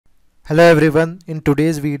Hello everyone, in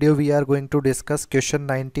today's video we are going to discuss question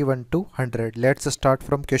 91 to 100. Let's start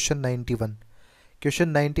from question 91.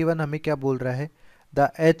 Question 91 हमें क्या बोल रहा है? The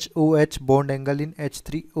HOH bond angle in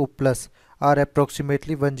H3O plus are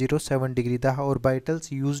approximately 107 degree. The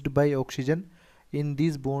orbitals used by oxygen in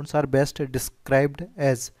these bonds are best described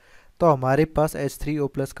as. तो हमारे पास H3O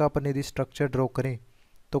plus का अपन यदि structure draw करें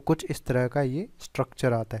तो कुछ इस तरह का ये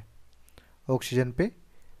स्ट्रक्चर आता है. ऑक्सीजन पे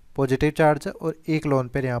पॉजिटिव चार्ज है और एक लोन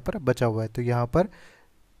पेयर यहाँ पर बचा हुआ है. तो यहाँ पर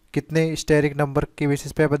कितने स्टेरिक नंबर के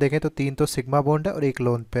बेसिस पे आप देखें तो 3 तो सिग्मा बॉन्ड है और एक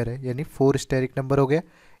लोन पेयर है, यानी 4 स्टेरिक नंबर हो गया.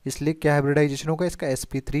 इसलिए क्या हाइब्रिडाइजेशन होगा? इसका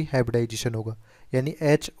sp3 हाइब्रिडाइजेशन होगा. यानी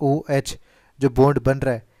HOH जो बॉन्ड बन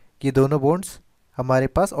रहा है, ये दोनों बॉन्ड्स हमारे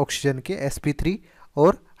पास ऑक्सीजन के sp3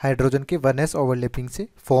 और हाइड्रोजन के 1s ओवरलैपिंग से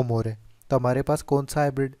फॉर्म हो रहे हैं. तो हमारे पास कौन सा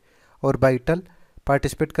हाइब्रिड ऑर्बिटल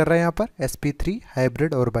पार्टिसिपेट कर रहा है यहाँ पर? sp3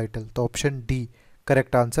 hybrid orbital. तो ऑप्शन डी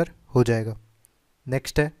करेक्ट आंसर हो जाएगा.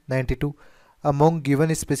 नेक्स्ट है 92. Among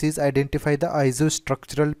given species identify the आइजो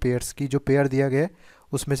स्ट्रक्चरल पेयर्स की जो पेयर दिया गया है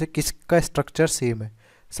उसमें से किसका स्ट्रक्चर सेम है.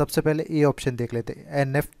 सबसे पहले ए ऑप्शन देख लेते हैं,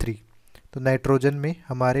 NF3. तो नाइट्रोजन में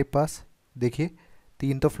हमारे पास देखिए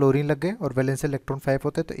 3 तो फ्लोरीन लग गए और वैलेंस इलेक्ट्रॉन 5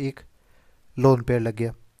 होते हैं, तो एक लोन पेयर लग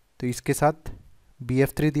गया. तो इसके साथ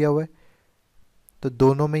BF3 दिया हुआ है. तो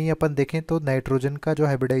दोनों में ही अपन देखें तो नाइट्रोजन का जो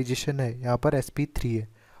हाइब्रिडाइजेशन है यहाँ पर sp3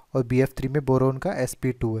 है और BF3 में बोरोन का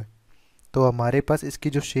sp2 है. तो हमारे पास इसकी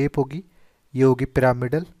जो शेप होगी ये होगी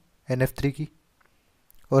पिरामिडल NF3 की,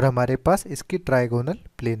 और हमारे पास इसकी ट्राइगोनल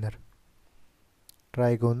प्लेनर.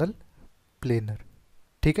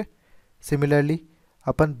 ठीक है. सिमिलरली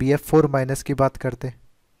अपन BF4 माइनस की बात करते हैं.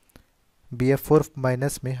 BF4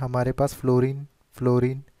 माइनस में हमारे पास फ्लोरीन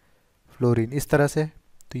इस तरह से.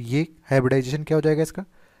 तो ये हाइब्रिडाइजेशन क्या हो जाएगा इसका?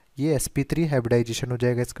 ये sp3 हाइब्रिडाइजेशन हो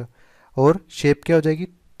जाएगा इसका. और शेप क्या हो जाएगी?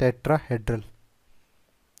 टेट्राहेड्रल.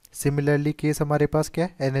 सिमिलरली केस हमारे पास क्या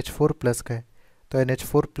है? NH4 प्लस का है. तो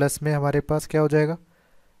NH4 प्लस में हमारे पास क्या हो जाएगा?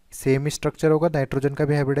 सेम स्ट्रक्चर होगा. नाइट्रोजन का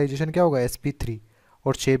भी हाइब्रिडाइजेशन क्या होगा? sp3.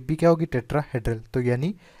 और शेप भी क्या होगी? टेट्राहेड्रल. तो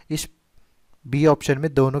यानी इस बी ऑप्शन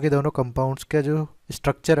में दोनों के दोनों कंपाउंड्स का जो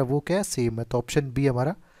स्ट्रक्चर है वो क्या है? सेम है. तो ऑप्शन बी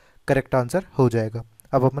हमारा करेक्ट आंसर हो जाएगा.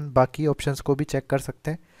 अब अपन बाकी ऑप्शंस को भी चेक कर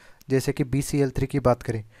सकते हैं. जैसे कि BCl3 की बात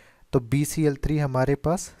करें तो BCl3 हमारे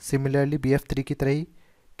पास सिमिलरली BF3 की तरह ही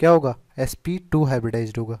क्या होगा? sp2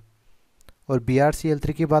 हाइब्रिडाइज्ड होगा. और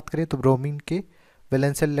BrCl3 की बात करें तो ब्रोमीन के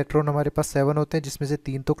वैलेंशियल इलेक्ट्रॉन हमारे पास 7 होते हैं, जिसमें से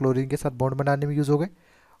 3 तो क्लोरीन के साथ बॉन्ड बनाने में यूज़ हो गए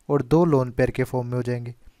और 2 लोन पेयर के फॉर्म में हो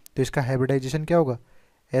जाएंगे. तो इसका हाइब्रिडाइजेशन क्या होगा?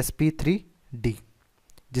 sp3d,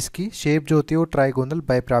 जिसकी शेप जो होती है वो ट्राइगोनल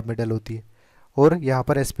बाइपिरामिडल होती है, और यहाँ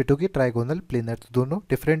पर sp2 की ट्राइगोनल प्लेनर. तो दोनों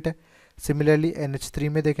डिफरेंट है. सिमिलरली NH3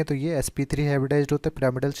 में देखें तो ये sp3 हाइब्रिडाइज्ड होता है,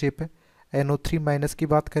 पिरामिडल शेप है. NO3 माइनस की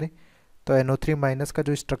बात करें तो NO3 माइनस का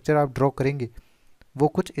जो स्ट्रक्चर आप ड्रॉ करेंगे वो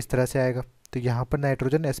कुछ इस तरह से आएगा. तो यहाँ पर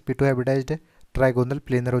नाइट्रोजन sp2 हाइब्रिडाइज्ड है, ट्राइगोनल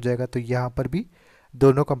प्लेनर हो जाएगा. तो यहाँ पर भी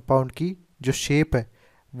दोनों कंपाउंड की जो शेप है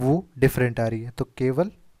वो डिफरेंट आ रही है. तो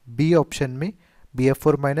केवल बी ऑप्शन में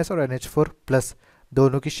BF4 माइनस और NH4 प्लस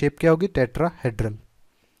दोनों की शेप क्या होगी? टेट्राहेड्रल.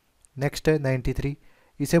 नेक्स्ट है 93.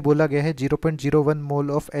 इसे बोला गया है 0.01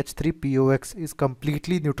 mole of H3POX is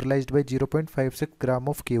completely neutralised by 0.56 gram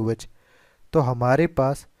of KOH. तो हमारे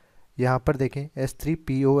पास यहाँ पर देखें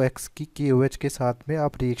H3POX की KOH के साथ में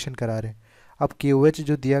आप रिएक्शन करा रहे हैं. अब KOH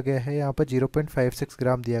जो दिया गया है यहाँ पर 0.56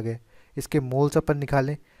 ग्राम दिया गया है. इसके मोल्स अपन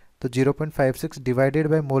निकालें तो 0.56 डिवाइडेड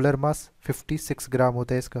बाय मोलर मास 56 ग्राम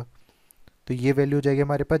होता है इसका. तो ये वैल्यू हो जाएगी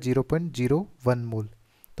हमारे पास 0.01 मोल.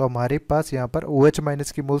 तो हमारे पास यहाँ पर OH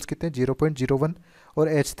माइनस की मोल्स कितने? 0.01. और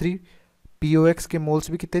H3POX के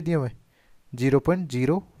मोल्स भी कितने दिए हुए हैं?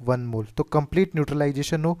 0.01 मोल. तो कंप्लीट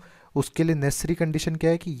न्यूट्रलाइजेशन हो उसके लिए नेसेसरी कंडीशन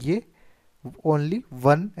क्या है कि ये ओनली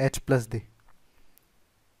 1H प्लस दे.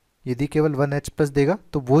 यदि केवल 1H प्लस देगा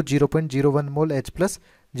तो वो 0.01 मोल H प्लस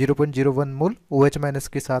 0.01 मोल OH माइनस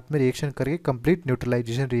के साथ में रिएक्शन करके कंप्लीट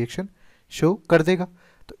न्यूट्रलाइजेशन रिएक्शन शो कर देगा.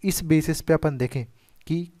 तो इस बेसिस पे अपन देखें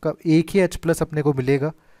कि एक ही H प्लस अपने को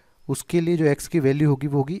मिलेगा. उसके लिए जो X की वैल्यू होगी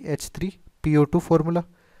वो होगी H3PO2 फॉर्मूला.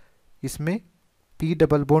 इसमें P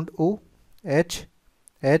double bond O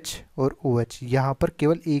H और OH. यहाँ पर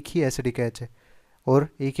केवल एक ही एसिडिक H है और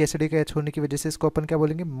एक ही एसिडिक H होने की वजह से इसको अपन क्या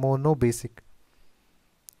बोलेंगे? मोनोबेसिक.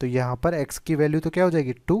 तो यहाँ पर X की वैल्यू तो क्या हो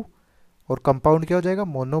जाएगी? 2 और कंपाउंड क्या हो जाएगा?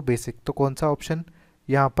 मोनोबेसिक. तो कौन सा ऑप्शन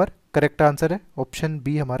यहाँ पर करेक्ट आंसर है? ऑप्शन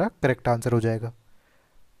बी हमारा करेक्ट आंसर हो जाएगा.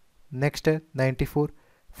 नेक्स्ट है 94.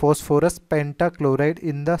 Phosphorus pentachloride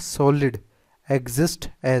in the solid exist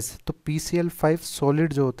as. तो PCl5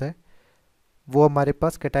 सॉलिड जो होता है वो हमारे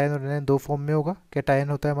पास कैटायन और एनायन दो फॉर्म में होगा. कैटायन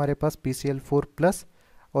होता है हमारे पास PCl4 प्लस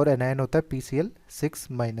और एनायन होता है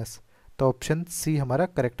PCl6 माइनस. तो ऑप्शन सी हमारा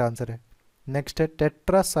करेक्ट आंसर है. नेक्स्ट है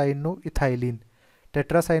टेट्रासाइनो इथाइलिन.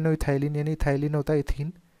 टेट्रासाइनो इथाइलिन यानी इथाइलिन होता है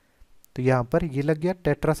इथीन, तो यहाँ पर ये लग गया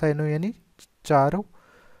टेट्रासाइनो यानी चारों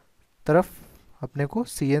तरफ अपने को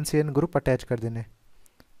CN ग्रुप अटैच कर देने,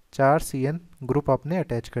 4 CN ग्रुप आपने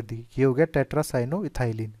अटैच कर दी, ये हो गया टेट्रासाइनो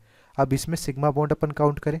इथाइलिन। अब इसमें सिग्मा बॉन्ड अपन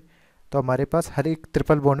काउंट करें तो हमारे पास हर एक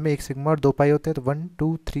ट्रिपल बॉन्ड में एक सिग्मा और 2 पाई होते हैं, तो 1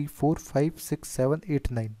 2 3 4 5 6 7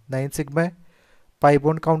 8 9, 9 सिग्मा है। पाई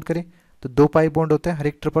बॉन्ड काउंट करें तो 2 पाई बॉन्ड होते हैं हर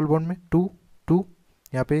एक ट्रिपल बॉन्ड में, 2 2,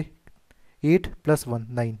 यहाँ पे 8 + 1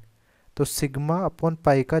 9, तो सिग्मा अपॉन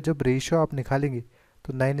पाई का जब रेशियो आप निकालेंगे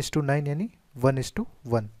तो 9:9 यानी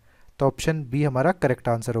 1:1, तो ऑप्शन बी हमारा करेक्ट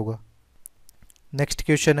आंसर होगा। नेक्स्ट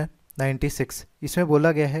क्वेश्चन है 96, इसमें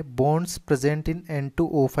बोला गया है bonds present in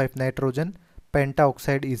N2O5 nitrogen penta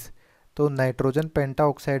oxide is, तो नाइट्रोजन पेंटा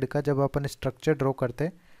ऑक्साइड का जब अपन स्ट्रक्चर ड्रॉ करते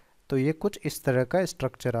हैं तो ये कुछ इस तरह का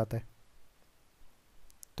स्ट्रक्चर आता है।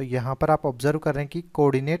 तो यहाँ पर आप ऑब्जर्व कर रहे हैं कि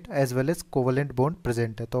coordinate as well as covalent bond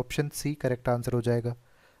present है, तो ऑप्शन सी करेक्ट आंसर हो जाएगा।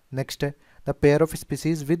 नेक्स्ट है the pair of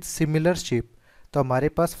species with similar shape, तो हमारे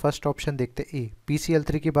पास फर्स्ट ऑप्शन देखते हैं ए।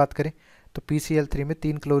 PCl3 की बात करें तो PCl3 में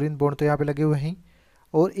 3 क्लोरीन बॉन्ड तो यहाँ पे लगे हुए हैं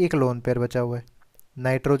और एक लोन पेयर बचा हुआ है।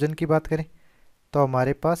 नाइट्रोजन की बात करें तो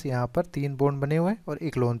हमारे पास यहाँ पर 3 बॉन्ड बने हुए हैं और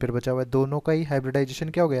एक लोन पेयर बचा हुआ है, दोनों का ही हाइब्रिडाइजेशन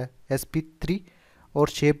क्या हो गया sp3 और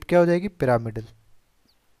शेप क्या हो जाएगी पिरामिडल,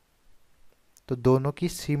 तो दोनों की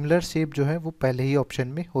सिमिलर शेप जो है वो पहले ही ऑप्शन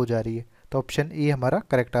में हो जा रही है, तो ऑप्शन ए हमारा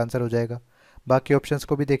करेक्ट आंसर हो जाएगा। बाकी ऑप्शंस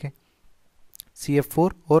को भी देखें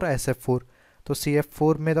CF4 और SF4, तो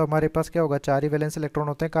CF4 में तो हमारे पास क्या होगा 4 ही वैलेंस इलेक्ट्रॉन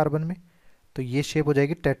होते हैं कार्बन में, तो ये शेप हो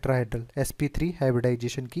जाएगी टेट्राहेड्रल sp3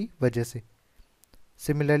 हाइब्रिडाइजेशन की वजह से।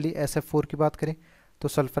 सिमिलरली SF4 की बात करें तो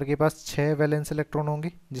सल्फर के पास 6 वैलेंस इलेक्ट्रॉन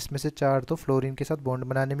होंगे जिसमें से 4 तो फ्लोरीन के साथ बॉन्ड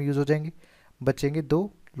बनाने में यूज हो जाएंगे, बचेंगे 2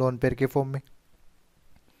 लोन पेयर के फॉर्म में,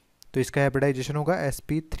 तो इसका हाइब्रिडाइजेशन होगा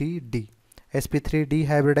sp3d। sp3d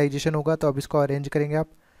हाइब्रिडाइजेशन होगा तो अब इसको अरेंज करेंगे आप,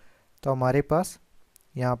 तो हमारे पास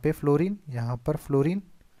यहाँ पे फ्लोरीन, यहाँ पर फ्लोरीन,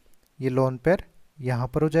 ये लोन पेयर यहाँ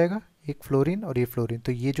पर हो जाएगा एक फ्लोरीन और ये फ्लोरीन,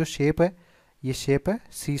 तो ये जो शेप है ये शेप है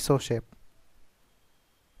सीसो शेप,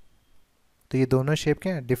 तो ये दोनों शेप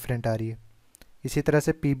क्या है डिफरेंट आ रही है। इसी तरह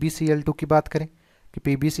से PbCl2 की बात करें कि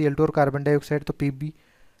PbCl2 और कार्बन डाइऑक्साइड, तो Pb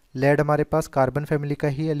लेड हमारे पास कार्बन फैमिली का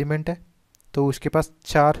ही एलिमेंट है, तो उसके पास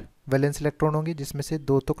 4 वैलेंस इलेक्ट्रॉन होंगे जिसमें से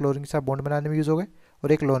 2 तो क्लोरीन के साथ बॉन्ड बनाने में यूज हो गए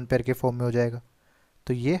और एक लोन पेयर के फॉर्म में हो जाएगा,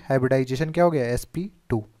 तो ये हाइब्रिडाइजेशन क्या हो गया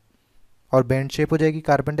sp2 और बैंड शेप हो जाएगी।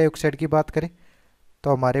 कार्बन डाइऑक्साइड की बात करें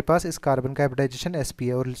तो हमारे पास इस कार्बन का हाइब्रिडाइजेशन sp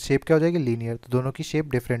है और शेप क्या हो जाएगी लीनियर, तो दोनों की शेप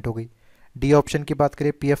डिफरेंट हो गई। डी ऑप्शन की बात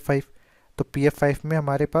करें PF5, तो PF5 में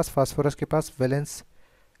हमारे पास फास्फोरस के पास वैलेंस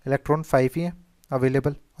इलेक्ट्रॉन 5 ही हैं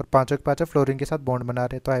अवेलेबल और पाँचों के पाँचों फ्लोरीन के साथ बॉन्ड बना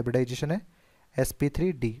रहे हैं, तो हाइब्रिडाइजेशन है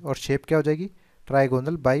sp3d और शेप क्या हो जाएगी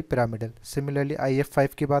trigonal bi pyramidal. Similarly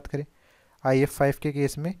IF5 की बात करें, IF5 के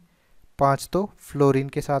केस में 5 तो फ्लोरीन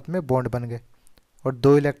के साथ में बॉन्ड बन गए और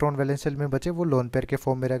 2 इलेक्ट्रॉन वैलेंस शेल में बचे वो लोन पेयर के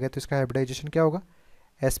फॉर्म में रह गए, तो इसका हाइब्रिडाइजेशन क्या होगा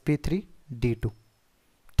sp3d2।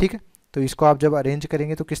 ठीक है, तो इसको आप जब अरेंज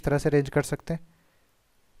करेंगे तो किस तरह से अरेंज कर सकते हैं,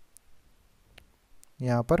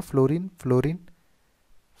 यहाँ पर फ्लोरीन फ्लोरीन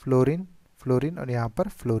फ्लोरीन फ्लोरीन और यहाँ पर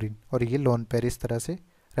फ्लोरीन और ये लोन पेयर इस तरह से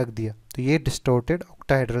रख दिया, तो ये डिस्टोर्टेड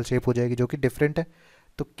ऑक्टाहेड्रल शेप हो जाएगी जो कि डिफरेंट है,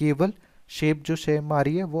 तो केवल शेप जो सेम आ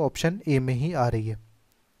रही है वो ऑप्शन ए में ही आ रही है।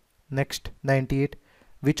 Next 98,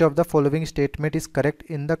 which of the following statement is correct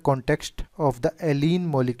in the context of the allene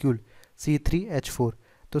molecule C3H4,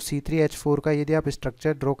 तो C3H4 का यदि आप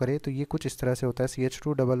स्ट्रक्चर ड्रॉ करें तो ये कुछ इस तरह से होता है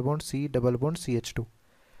CH2 double bond C double bond CH2।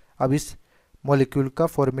 अब इस मॉलिक्यूल का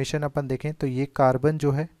फॉर्मेशन अपन देखें तो ये कार्बन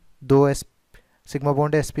जो है 2 सिग्मा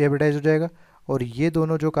बॉन्ड sp हाइब्रिडाइज हो जाएगा और ये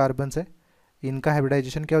दोनों जो कार्बन्स है इनका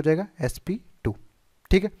हाइब्रिडाइजेशन क्या हो जाएगा sp2।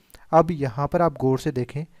 ठीक है, अब यहाँ पर आप गौर से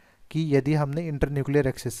देखें कि यदि हमने इंटरन्यूक्लियर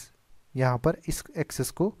एक्सिस यहाँ पर इस एक्सिस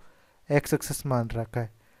को एक्स एक्सिस मान रखा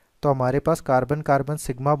है तो हमारे पास कार्बन कार्बन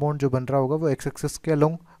सिग्मा बॉन्ड जो बन रहा होगा वो एक्स एक्सिस के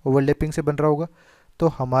अलोंग ओवरलैपिंग से बन रहा होगा, तो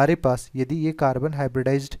हमारे पास यदि ये कार्बन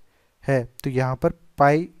हाइब्रिडाइज्ड है तो यहाँ पर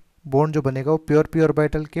पाई बॉन्ड जो बनेगा वो प्योर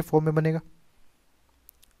ऑर्बिटल के फॉर्म में बनेगा,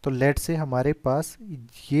 तो लेट से हमारे पास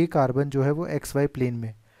ये कार्बन जो है वो एक्स वाई प्लेन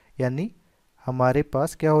में, यानी हमारे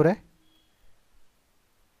पास क्या हो रहा है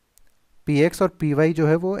px और py जो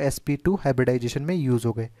है वो sp2 हाइब्रिडाइजेशन में यूज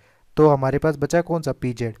हो गए, तो हमारे पास बचा कौन सा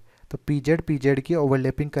pz, तो pz की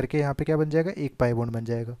ओवरलैपिंग करके यहाँ पे क्या बन जाएगा एक पाई बॉन्ड बन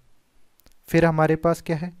जाएगा। फिर हमारे पास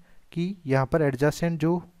क्या है कि यहाँ पर एडजेसेंट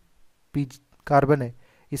जो कार्बन है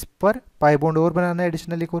इस पर पाई बॉन्ड और बनाना है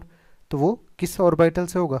एडिशनल एक और, तो वो किस ऑर्बिटल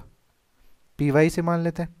से होगा py से मान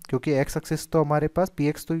लेते हैं क्योंकि x एक्सिस तो हमारे पास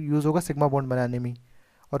px तो यूज होगा सिग्मा बॉन्ड बनाने में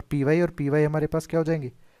और py हमारे पास क्या हो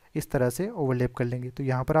जाएंगे इस तरह से ओवरलैप कर लेंगे। तो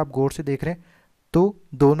यहाँ पर आप गौर से देख रहे हैं तो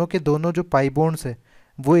दोनों के दोनों जो पाई बॉन्ड्स है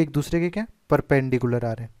वो एक दूसरे के क्या परपेंडिकुलर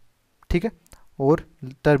आ रहे हैं। ठीक है, और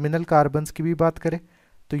टर्मिनल कार्बन्स की भी बात करें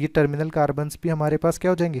तो ये टर्मिनल कार्बन्स भी हमारे पास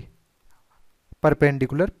क्या हो जाएंगे,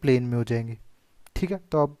 परपेंडिकुलर प्लेन में हो जाएंगे। ठीक है,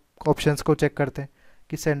 तो अब ऑप्शंस को चेक करते हैं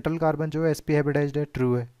कि सेंट्रल कार्बन जो है sp हाइब्रिडाइज्ड है,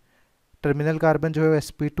 ट्रू है। टर्मिनल कार्बन जो है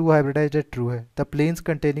sp2 हाइब्रिडाइज्ड है, ट्रू है। The planes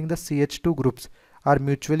containing the CH2 groups are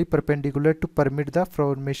mutually perpendicular to permit the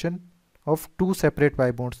formation of to separate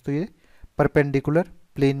pi bonds. तो ये परपेंडिकुलर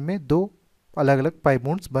प्लेन में दो अलग अलग पाई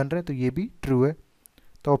बॉन्ड्स बन रहे हैं, तो ये भी ट्रू है।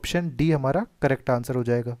 तो ऑप्शन डी हमारा करेक्ट आंसर हो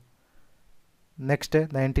जाएगा। नेक्स्ट है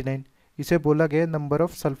 99, इसे बोला गया number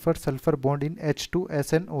of sulphur sulphur bond in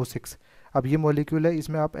H2SnO6। अब ये मॉलिक्यूल है,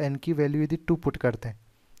 इसमें आप n की वैल्यू यदि 2 पुट करते हैं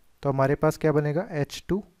तो हमारे पास क्या बनेगा,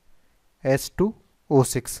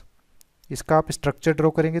 H2S2O6। इसका आप स्ट्रक्चर ड्रॉ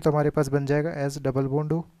करेंगे तो हमारे पास बन जाएगा एस डबल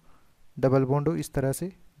बॉन्ड ओ इस तरह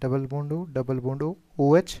से, double bond O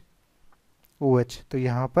OH OH। तो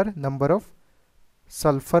यहाँ पर number of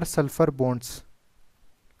sulphur sulphur bonds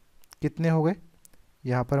कितने हो गए,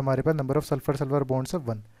 यहाँ पर हमारे पास number of sulphur sulphur bonds है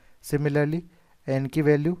 1। सिमिलरली n की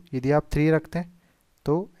वैल्यू यदि आप 3 रखते हैं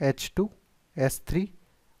तो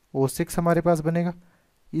H2S3O6 हमारे पास बनेगा।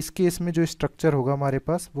 इस केस में जो स्ट्रक्चर होगा हमारे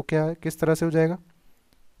पास वो क्या किस तरह से हो जाएगा,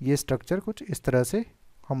 ये स्ट्रक्चर कुछ इस तरह से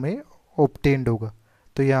हमें ऑब्टेन्ड होगा।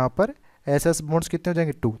 तो यहाँ पर SS बॉन्ड्स कितने हो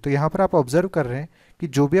जाएंगे 2। तो यहाँ पर आप ऑब्जर्व कर रहे हैं कि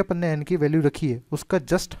जो भी अपन ने n की वैल्यू रखी है उसका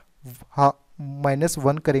जस्ट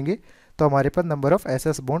 -1 करेंगे तो हमारे पास नंबर ऑफ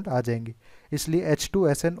SS बॉन्ड आ जाएंगे। इसलिए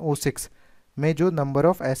H2SnO6 में जो नंबर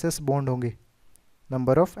ऑफ SS बॉन्ड होंगे,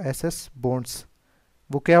 नंबर ऑफ SS बॉन्ड्स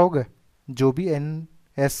वो क्या होगा, जो भी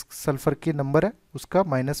NS सल्फर के नंबर है उसका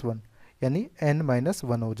 -1 यानी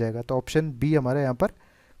n-1 हो जाएगा। तो ऑप्शन बी हमारा यहाँ पर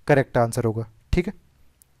करेक्ट आंसर होगा। ठीक है,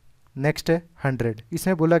 नेक्स्ट है 100,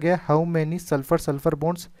 इसमें बोला गया how many sulphur sulphur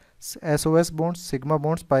bonds SOS bonds sigma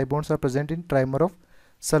bonds pi bonds are present in trimer of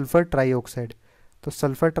sulphur trioxide. तो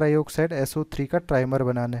सल्फर ट्राईऑक्साइड SO3 का ट्राइमर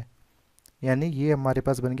बनाना है, यानी ये हमारे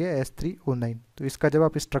पास बन गया S3O9। तो इसका जब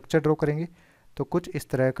आप स्ट्रक्चर ड्रॉ करेंगे तो कुछ इस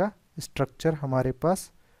तरह का स्ट्रक्चर हमारे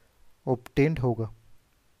पास ऑब्टेन्ड होगा।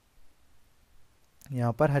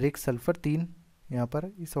 यहाँ पर हर एक सल्फर 3 यहाँ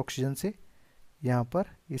पर इस ऑक्सीजन से, यहाँ पर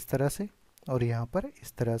इस तरह से और यहाँ पर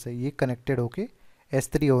इस तरह से ये कनेक्टेड होके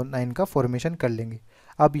S3O9 का फॉर्मेशन कर लेंगे।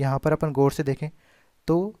 अब यहाँ पर अपन गौर से देखें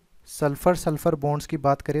तो सल्फर सल्फर बॉन्ड्स की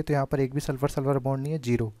बात करें तो यहाँ पर एक भी सल्फर सल्फर बॉन्ड नहीं है,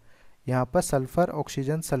 0। यहाँ पर सल्फर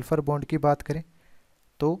ऑक्सीजन सल्फर बॉन्ड की बात करें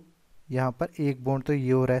तो यहाँ पर एक बॉन्ड तो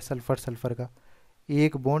ये हो रहा है सल्फर सल्फर का,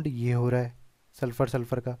 एक बॉन्ड ये हो रहा है सल्फर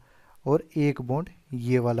सल्फर का और एक बॉन्ड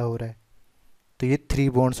ये वाला हो रहा है। तो ये 3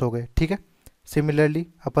 बॉन्ड्स हो गए। ठीक है, सिमिलरली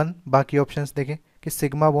अपन बाकी ऑप्शंस देखें कि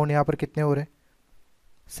सिग्मा बॉन्ड यहाँ पर कितने हो रहे हैं।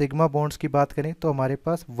 सिग्मा बॉन्ड्स की बात करें तो हमारे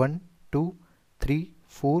पास 1 2 3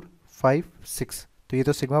 4 5 6, तो ये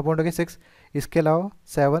तो सिग्मा बॉन्ड हो गए 6। इसके अलावा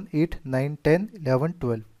 7 8 9 10 11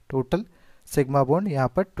 12, टोटल सिग्मा बॉन्ड यहाँ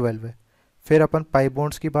पर 12 है। फिर अपन पाई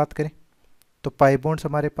बॉन्ड्स की बात करें तो पाई बॉन्ड्स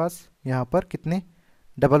हमारे पास यहाँ पर कितने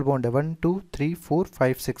डबल बॉन्ड है, 1 2 3 4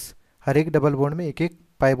 5 6। हर एक डबल बॉन्ड में एक एक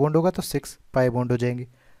पाई बॉन्ड होगा तो 6 पाई बॉन्ड हो जाएंगे।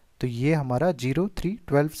 तो ये हमारा 0 3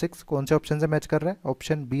 12 6 कौन से ऑप्शन से मैच कर रहा है,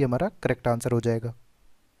 ऑप्शन बी हमारा करेक्ट आंसर हो जाएगा।